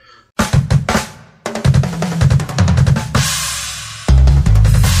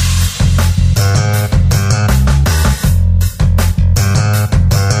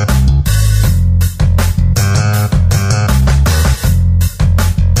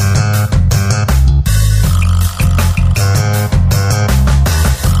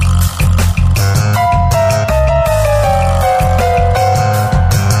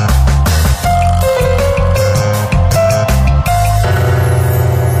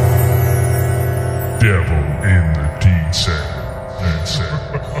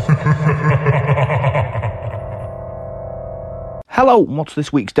Hello, and what's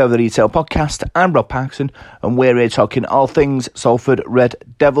this week's Devil Retail podcast? I'm Rob Parkinson, and we're here talking all things Salford Red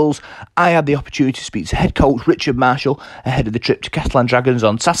Devils. I had the opportunity to speak to head coach Richard Marshall ahead of the trip to Catalan Dragons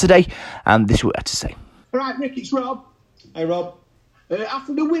on Saturday, and this is what I had to say. All right, Rick, it's Rob. Hey, Rob.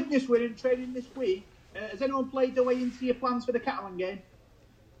 After the witness win in training this week, has anyone played their way into your plans for the Catalan game?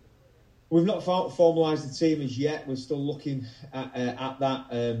 We've not formalised the team as yet. We're still looking at that.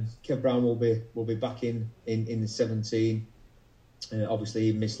 Kev Brown will be back in the 17. Obviously,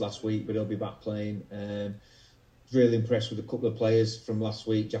 he missed last week, but he'll be back playing. Really impressed with a couple of players from last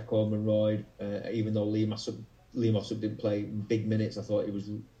week, Jack Ormonroyd. Even though Lee Mossop didn't play big minutes, I thought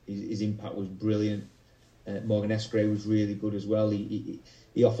his impact was brilliant. Morgan Escray was really good as well. He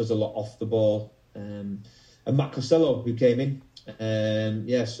offers a lot off the ball. And Matt Costello, who came in.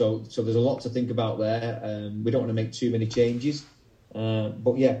 So there's a lot to think about there. We don't want to make too many changes.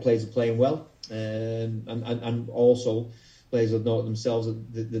 But yeah, players are playing well. And also, players will know themselves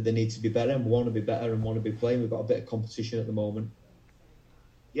that they need to be better and want to be better and want to be playing. We've got a bit of competition at the moment.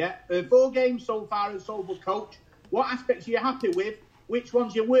 Yeah, 4 games so far as Salford coach. What aspects are you happy with? Which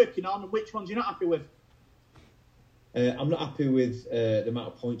ones you're working on and which ones you're not happy with? I'm not happy with the amount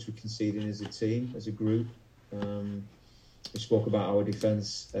of points we're conceding as a team, as a group. We spoke about our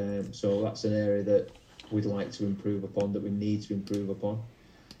defence, so that's an area that we'd like to improve upon, that we need to improve upon.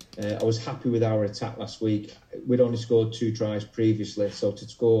 I was happy with our attack last week. We'd only scored 2 tries previously, so to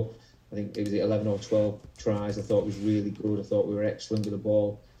score, I think it was 11 or 12 tries, I thought was really good. I thought we were excellent with the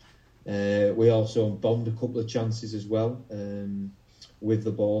ball. We also bombed a couple of chances as well with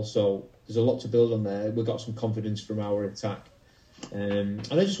the ball, so there's a lot to build on there. We've got some confidence from our attack. And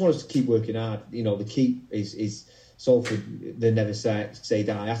I just want us to keep working hard. You know, the key is Salford, the never say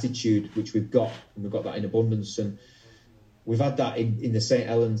die attitude, which we've got, and we've got that in abundance. And we've had that in the St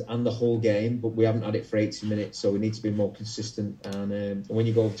Helens and the whole game, but we haven't had it for 80 minutes, so we need to be more consistent. And when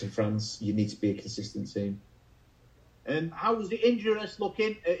you go over to France, you need to be a consistent team. How's the injury list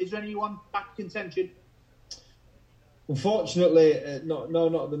looking? Is there anyone back in contention? Unfortunately, not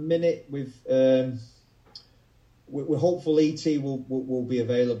at the minute. We're hopeful ET will be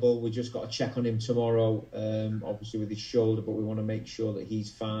available. We just got to check on him tomorrow, obviously with his shoulder, but we want to make sure that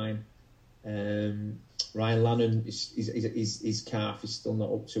he's fine. Ryan Lannon, his calf is still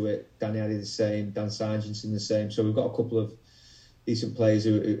not up to it. Danny Addy the same. Dan Sargentson the same. So we've got a couple of decent players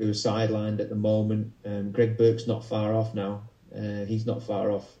who are sidelined at the moment. Greg Burke's not far off now. He's not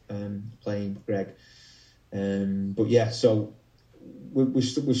far off playing Greg. But yeah, so we're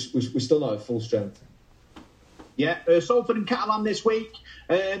still not at full strength. Yeah, Salford and Catalan this week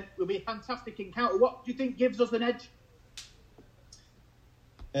will be a fantastic encounter. What do you think gives us an edge?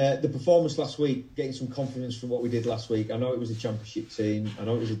 The performance last week, getting some confidence from what we did last week. I know it was a championship team. I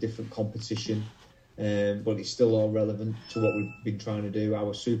know it was a different competition, but it's still all relevant to what we've been trying to do.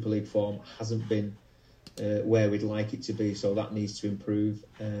 Our Super League form hasn't been where we'd like it to be, so that needs to improve.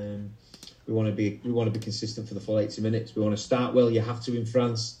 We want to be consistent for the full 80 minutes. We want to start well. You have to in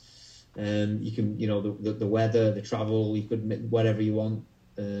France. You can, the weather, the travel. You could admit whatever you want.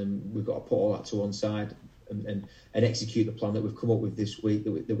 We've got to put all that to one side and execute the plan that we've come up with this week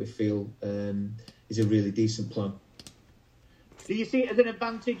that we feel is a really decent plan. Do you see it as an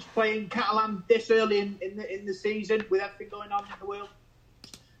advantage playing Catalan this early in the season with everything going on in the world?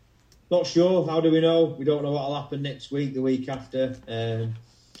 Not sure. How do we know? We don't know what'll happen next week, the week after.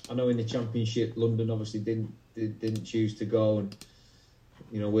 I know in the Championship, London obviously didn't choose to go, and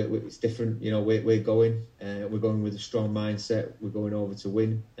it's different. We're going. We're going with a strong mindset. We're going over to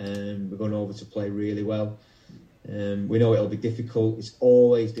win, and we're going over to play really well. We know it'll be difficult. It's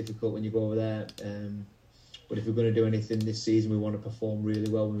always difficult when you go over there. But if we're going to do anything this season, we want to perform really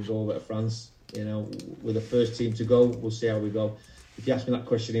well when we go over to France. We're the first team to go. We'll see how we go. If you ask me that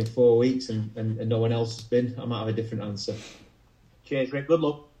question in 4 weeks and no one else has been, I might have a different answer. Cheers, Rick. Good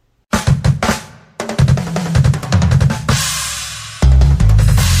luck.